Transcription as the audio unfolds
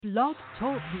Blog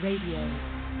Talk Radio.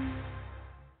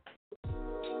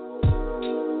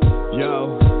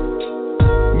 Yo,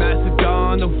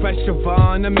 Macedon, the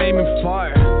restaurant, I'm aiming far.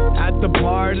 At the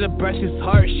bar, the breath is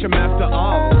harsh, I'm after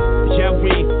all. Yeah, we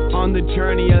on the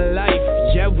journey of life.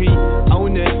 Yeah, we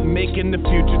own it, making the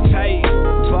future tight.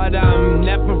 But I'm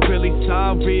never really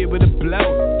sorry with a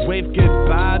blow. Wave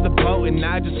goodbye the boat and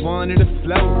I just wanted to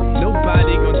float.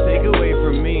 Nobody gonna take away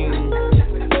from me.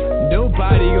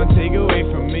 Nobody gonna take away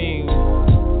from me.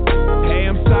 Hey,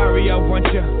 I'm sorry I want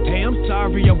you. Hey, I'm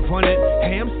sorry I want it.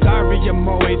 Hey, I'm sorry I'm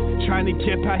always trying to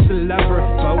get past the lover.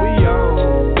 But we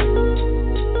own.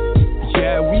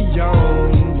 Yeah, we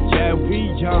own. Yeah,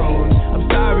 we own. I'm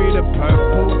sorry the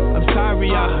purple. I'm sorry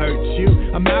I hurt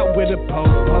you. I'm out with a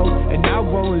popo and I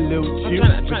won't loot you.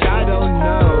 But I don't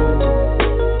know.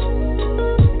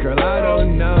 Girl, I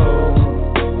don't know.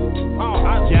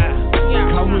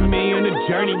 Come with me on the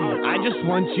journey. I just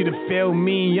want you to feel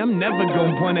me. I'm never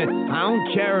gonna want it. I don't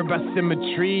care about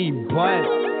symmetry, but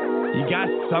you got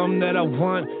some that I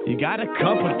want. You got a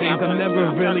couple things. I'm never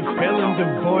really feeling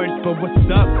divorced, but what's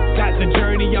up? Got the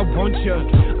journey, I want you.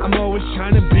 I'm always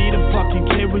trying to be the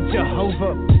fucking kid with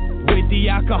Jehovah. With the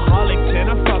alcoholics and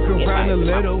I fuck around a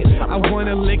little. I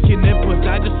wanna lick your nipples,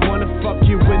 I just wanna fuck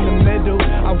you in the middle.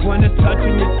 I wanna touch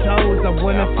on your toes, I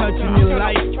wanna touch on your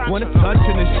life. Wanna touch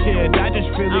on the shit, I just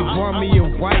really want me a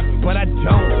wife. But I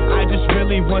don't, I just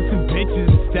really want some bitches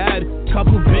instead.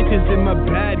 Couple bitches in my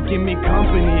bed, give me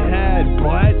company head.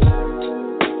 But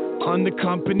on the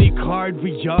company card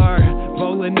we are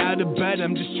rolling out of bed,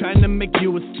 I'm just trying to make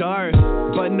you a star.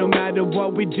 But no matter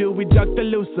what we do, we duck the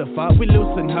Lucifer. We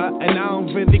loosen her, and I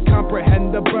don't really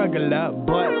comprehend the burglar.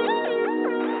 But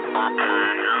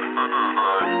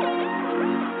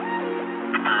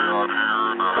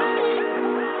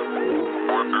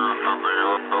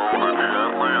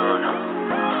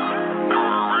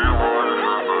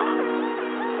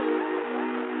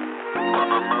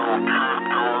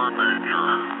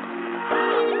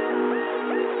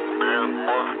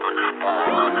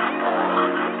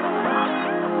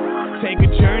take a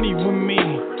journey with me.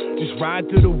 Just ride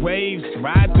through the waves,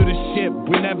 ride through the ship.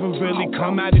 We never really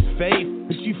come out as faith.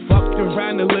 But you fucked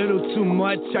around a little too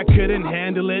much, I couldn't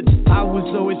handle it. I was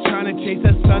always trying to chase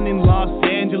that sun in Los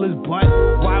Angeles. But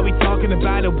why are we talking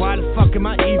about it? Why the fuck am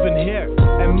I even here?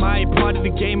 Am I a part of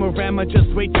the game or am I just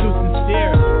way too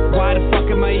sincere? Why the fuck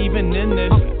am I even in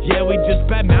this? Yeah, we just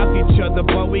badmouth each other,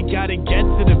 but we gotta get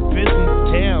to the business.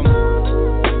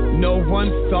 Damn, no one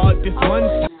thought this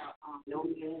one.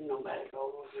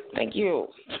 Thank you.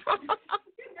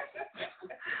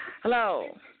 Hello.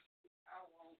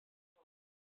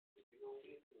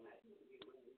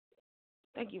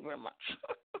 Thank you very much.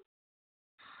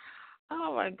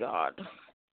 Oh my God.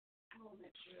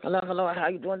 Hello. How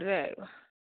you doing today?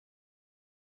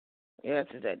 Yes,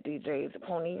 it's that DJ, the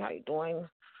Pony. How you doing?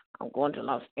 I'm going to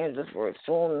Los Angeles very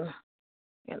soon,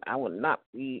 and I will not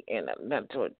be in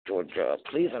Atlanta, Georgia.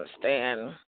 Please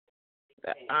understand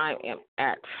that I am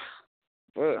at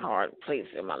a very hard place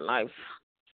in my life.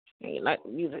 And you like the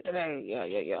music today?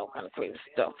 Yeah, all kind of crazy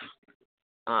stuff.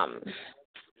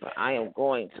 But I am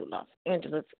going to Los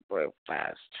Angeles very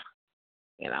fast,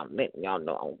 and I'm letting y'all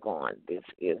know I'm going. This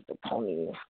is the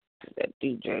Pony, that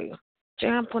DJ,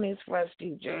 Jam Pony's first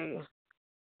DJ,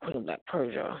 Queen Black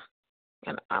Persia,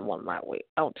 and I'm on my way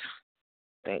out.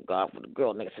 Thank God for the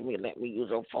girl next to me. Let me use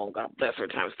her phone. God bless her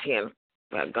times 10.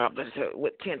 But God bless her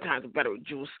with 10 times battery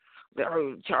juice. Let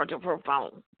her charge up her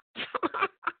phone.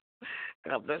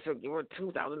 God bless her. Give her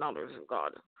 $2,000.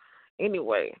 God.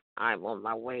 Anyway, I'm on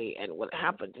my way, and what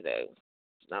happened today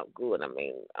is not good. I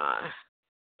mean,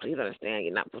 please understand,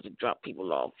 you're not supposed to drop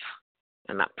people off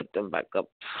and not pick them back up.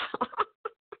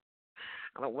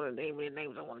 I don't want to name any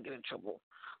names. I don't want to get in trouble.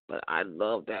 But I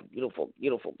love that beautiful,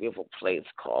 beautiful, beautiful place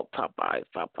called Popeyes.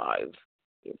 Popeyes.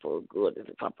 It's very good. It's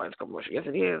a Popeyes commercial. Yes,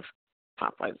 it is.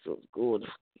 Popeyes is good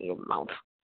in your mouth.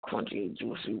 Crunchy,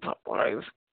 juicy Popeyes.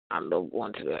 I love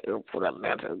going to the airport,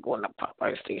 Atlanta, going to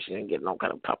Popeye station and getting all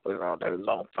kind of Popeyes all day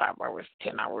long, 5 hours,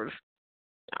 10 hours.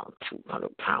 Now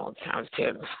 200 pounds times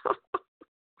 10.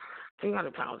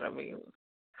 300 pounds, I mean.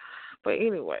 But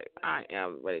anyway, I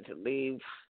am ready to leave.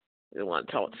 I want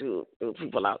to talk to the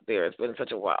people out there. It's been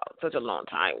such a while, such a long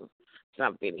time since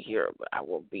I've been here, but I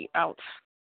will be out.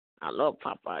 I love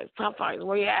Popeyes. Popeyes,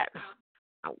 where you at?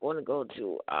 I'm going to go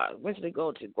to, eventually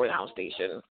go to Greyhound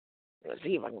Station and see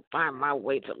if I can find my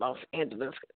way to Los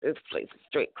Angeles. This place is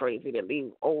straight crazy. They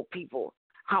leave old people.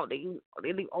 How they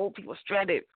leave old people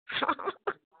stranded.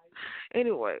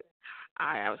 Anyway,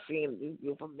 I have seen these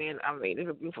beautiful men. I mean, these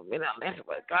are beautiful men in Atlanta,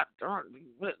 but God darn, you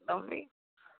really love me.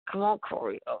 Come on,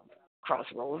 Corey of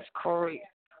Crossroads. Corey,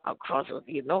 across with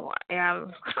you know I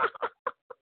am.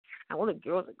 I want the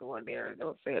girls to go in there and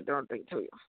don't say a darn thing to you.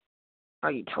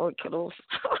 Are you toy kiddos?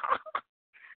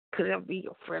 Could that be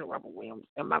your friend Robert Williams?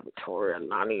 Am I Victoria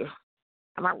Lonnie?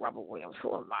 Am I Robert Williams?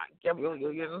 Who am I? Gabrielle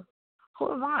Union?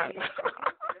 Who am I?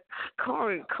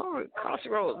 Corey,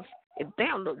 Crossroads. You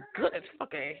damn look good as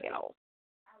fucking hell.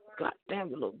 God damn,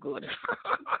 you look good.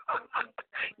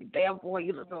 You damn boy,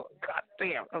 you look good. God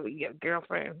damn. I mean, you have a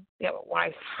girlfriend. You have a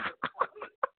wife.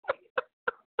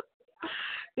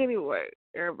 Anyway,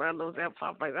 everybody loves that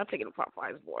Popeyes. I'll take it to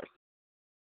Popeyes, boy.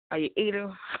 Are you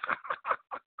eating?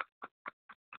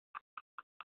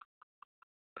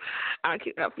 I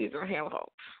keep that piece of ham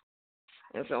hocks.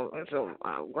 And some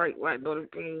great white butter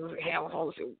beans, ham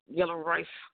hocks, and yellow rice,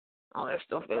 all that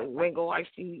stuff, and mango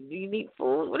iced tea. Do you need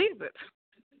food? What is it?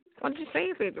 What did you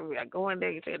say to me? I go in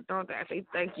there, you say, don't I say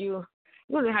thank you.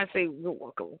 You don't know how to say you're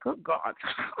welcome. Good God.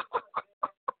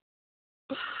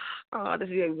 Oh, this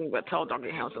is everything but tall dog in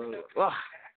the house. Oh,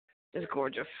 it's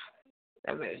gorgeous.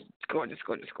 That man is gorgeous.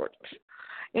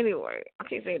 Anyway, I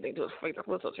can't say anything to his face. I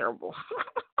feel so terrible.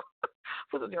 I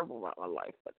feel so terrible about my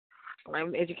life. But I'm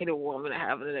an educated woman. I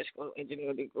have an electrical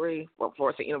engineering degree from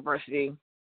Florida State University.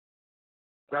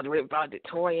 Graduated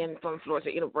valedictorian from Florida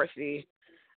State University.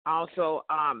 Also,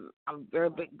 I'm a very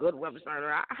big, good web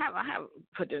designer. I have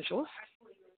credentials.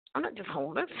 I'm not just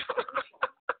homeless.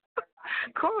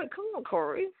 Corey, come on,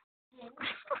 Corey.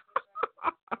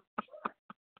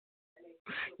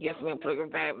 Yes, ma'am, put a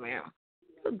bad, ma'am.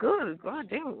 You look good. God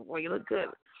damn, boy, you look good.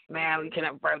 Ma'am, you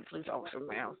cannot bribe the police officer,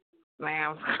 ma'am.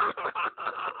 Ma'am.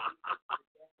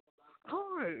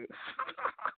 Corey.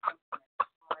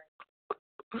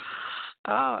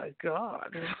 Oh, my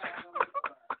God.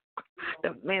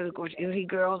 The man is going to, is he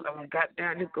girls? I'm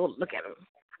goddamn, just go look at him.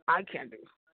 I can't do.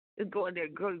 Just go in there,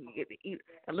 girl, you get to eat,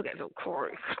 and look at some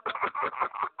Corey.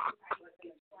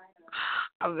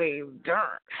 I mean,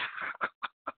 darn.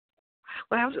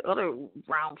 What happened to the other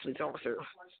brown police officer?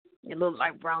 You little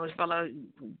light brownish fella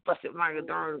busted my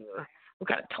darn, what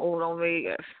kind of told on me?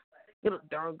 He looked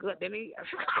darn good, didn't he?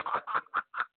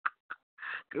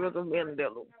 Girls and men, they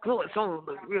look good. Some of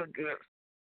them look real good.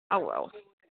 Oh, well.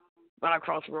 By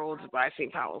Crossroads, by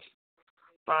Safe House.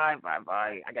 Bye.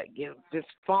 I got to get this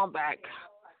phone back.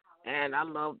 And I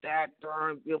love that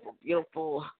darn beautiful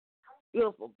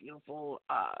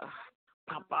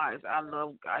Popeyes. I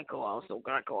love Geico also.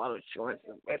 Geico Auto Insurance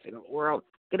is the best in the world.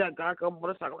 Get that Geico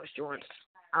motorcycle insurance.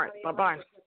 All right, bye-bye.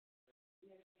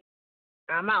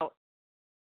 I'm out.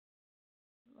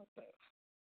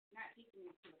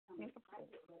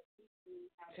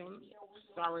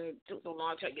 Sorry, it took so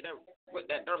long to get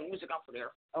that darn music off of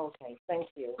there. Okay, thank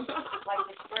you. Like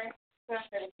the express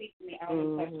that was teaching me, I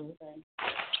was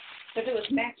because it was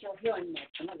natural healing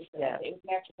medicine. Yeah. It was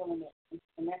natural healing medicine,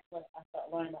 and that's what I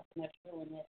started learning about the natural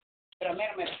healing medicine. But I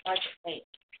met him at a psychic state.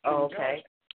 Oh, okay.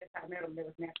 That's how I met him. There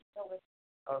was natural healing.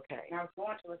 Okay. And I was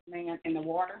going to this man in the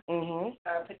water. Mm-hmm.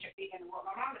 Put your feet in the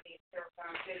water. My mama did several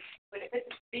times. But if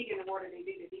it's feet in the water, they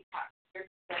do the detox.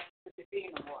 Put your feet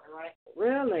in the water, right?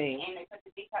 Really? And they